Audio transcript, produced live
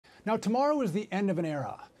Now, tomorrow is the end of an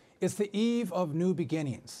era. It's the eve of new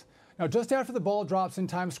beginnings. Now, just after the ball drops in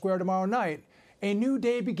Times Square tomorrow night, a new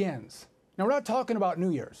day begins. Now, we're not talking about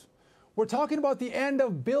New Year's. We're talking about the end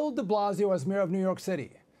of Bill de Blasio as mayor of New York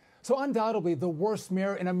City. So undoubtedly the worst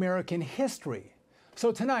mayor in American history.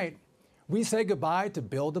 So tonight, we say goodbye to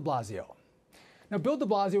Bill de Blasio. Now, Bill de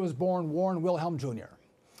Blasio was born Warren Wilhelm Jr.,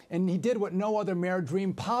 and he did what no other mayor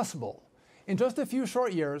dreamed possible. In just a few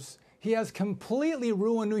short years, he has completely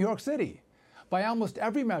ruined New York City. By almost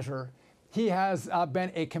every measure, he has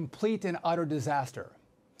been a complete and utter disaster.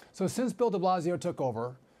 So since Bill de Blasio took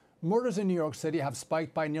over, murders in New York City have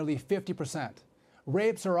spiked by nearly 50%.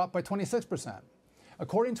 Rapes are up by 26%.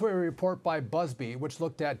 According to a report by Busby, which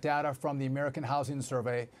looked at data from the American Housing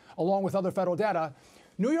Survey, along with other federal data,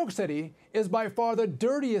 New York City is by far the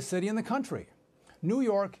dirtiest city in the country. New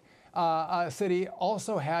York City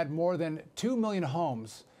also had more than 2 million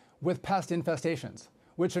homes with pest infestations,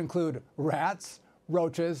 which include rats,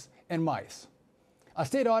 roaches, and mice. A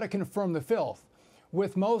state audit confirmed the filth,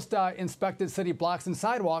 with most inspected city blocks and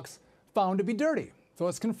sidewalks found to be dirty. So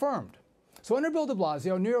it's confirmed. So under Bill de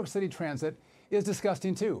Blasio, New York City transit is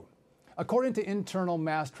disgusting too. According to internal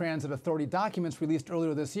Mass Transit Authority documents released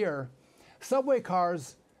earlier this year, subway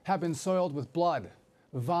cars have been soiled with blood,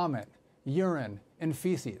 vomit, urine, and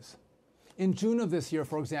feces. In June of this year,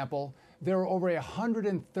 for example, there were over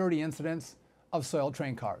 130 incidents of soiled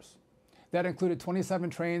train cars. That included 27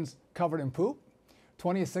 trains covered in poop,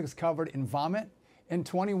 26 covered in vomit, and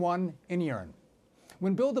 21 in urine.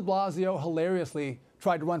 When Bill de Blasio hilariously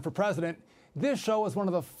tried to run for president, this show was one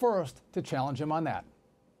of the first to challenge him on that.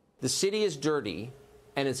 The city is dirty,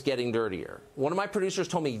 and it's getting dirtier. One of my producers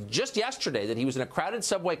told me just yesterday that he was in a crowded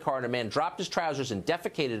subway car and a man dropped his trousers and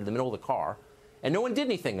defecated in the middle of the car, and no one did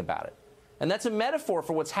anything about it. And that's a metaphor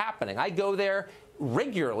for what's happening. I go there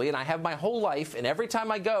regularly, and I have my whole life, and every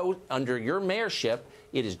time I go under your mayorship,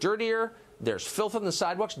 it is dirtier. There's filth on the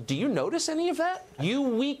sidewalks. Do you notice any of that? You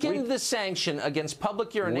weakened the sanction against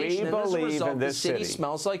public urination, and as a result, the city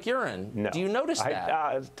smells like urine. No. Do you notice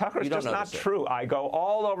that? Tucker, it's just not true. I go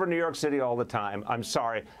all over New York City all the time. I'm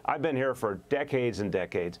sorry. I've been here for decades and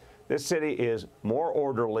decades. This city is more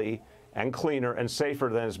orderly and cleaner and safer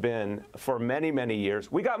than it's been for many, many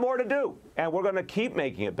years. We got more to do, and we're going to keep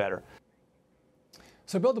making it better.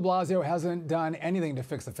 So Bill de Blasio hasn't done anything to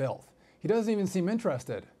fix the filth. He doesn't even seem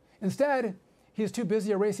interested. Instead, he's too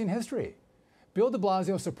busy erasing history. Bill de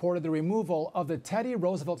Blasio supported the removal of the Teddy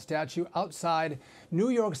Roosevelt statue outside New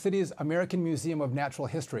York City's American Museum of Natural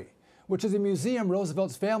History, which is a museum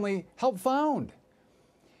Roosevelt's family helped found.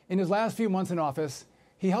 In his last few months in office,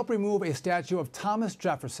 he helped remove a statue of Thomas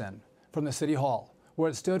Jefferson from the City Hall,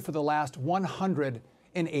 where it stood for the last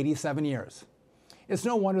 187 years. It's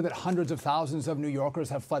no wonder that hundreds of thousands of New Yorkers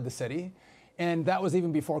have fled the city, and that was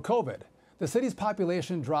even before COVID. The city's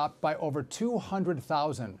population dropped by over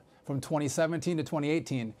 200,000 from 2017 to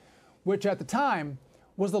 2018, which at the time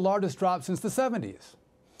was the largest drop since the 70s.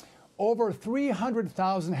 Over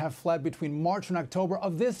 300,000 have fled between March and October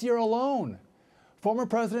of this year alone. Former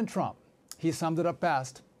President Trump, he summed it up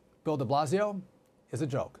best: Bill de Blasio is a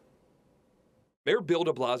joke. Mayor Bill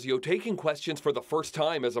de Blasio taking questions for the first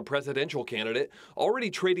time as a presidential candidate, already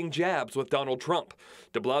trading jabs with Donald Trump.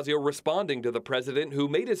 De Blasio responding to the president, who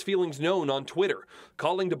made his feelings known on Twitter,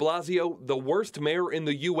 calling de Blasio the worst mayor in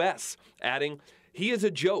the U.S., adding, "He is a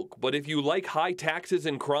joke, but if you like high taxes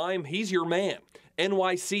and crime, he's your man.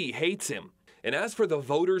 NYC hates him." And as for the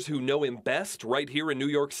voters who know him best right here in New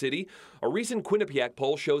York City, a recent Quinnipiac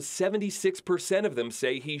poll shows 76% of them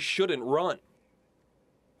say he shouldn't run.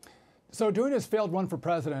 So during his failed run for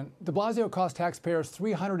president, de Blasio cost taxpayers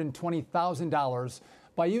 $320,000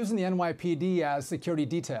 by using the NYPD as security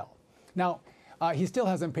detail. Now, he still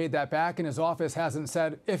hasn't paid that back, and his office hasn't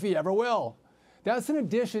said if he ever will. That's in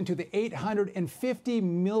addition to the $850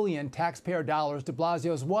 million taxpayer dollars de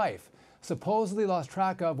Blasio's wife supposedly lost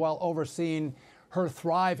track of while overseeing her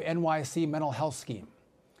Thrive NYC mental health scheme.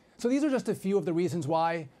 So these are just a few of the reasons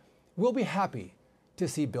why we'll be happy to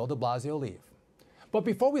see Bill de Blasio leave. But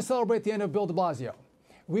before we celebrate the end of Bill de Blasio,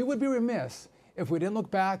 we would be remiss if we didn't look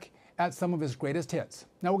back at some of his greatest hits.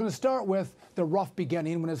 Now, we're going to start with the rough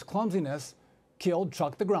beginning when his clumsiness killed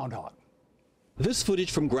Chuck the Groundhog. This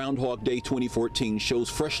footage from Groundhog Day 2014 shows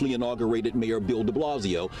freshly inaugurated Mayor Bill de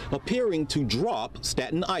Blasio appearing to drop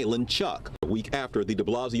Staten Island Chuck. A week after the de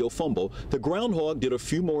Blasio fumble, the groundhog did a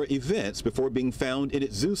few more events before being found in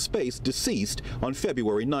its zoo space deceased on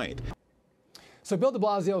February 9th. So Bill de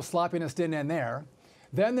Blasio's sloppiness didn't end there.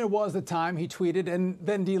 Then there was the time he tweeted and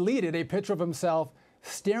then deleted a picture of himself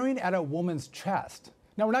staring at a woman's chest.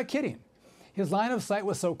 Now, we're not kidding. his line of sight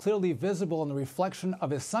was so clearly visible in the reflection of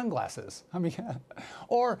his sunglasses. I mean,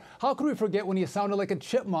 or how could we forget when he sounded like a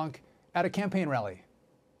chipmunk at a campaign rally?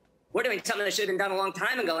 We're doing something that should have been done a long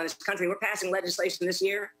time ago in this country. We're passing legislation this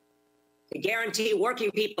year to guarantee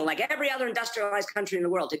working people, like every other industrialized country in the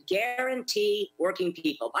world, to guarantee working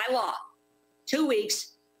people by law 2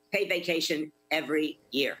 weeks paid vacation every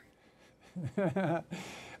year.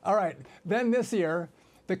 All right. Then this year,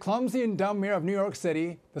 the clumsy and dumb mayor of New York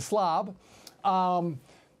City, the slob,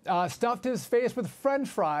 stuffed his face with French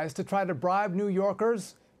fries to try to bribe New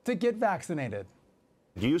Yorkers to get vaccinated.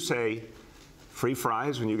 Do you say free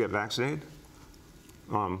fries when you get vaccinated?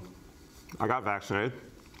 I got vaccinated.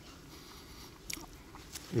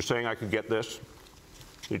 You're saying I could get this,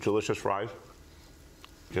 these delicious fries?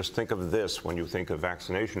 Just think of this when you think of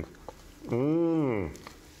vaccination.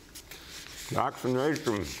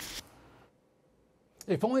 Vaccination.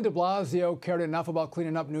 If only de Blasio cared enough about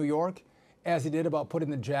cleaning up New York as he did about putting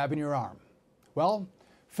the jab in your arm. Well,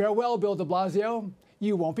 farewell, Bill de Blasio.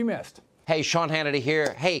 You won't be missed. Hey, Sean Hannity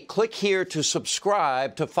here. Hey, click here to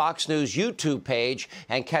subscribe to Fox News YouTube page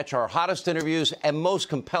and catch our hottest interviews and most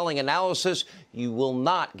compelling analysis. You will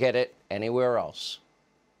not get it anywhere else.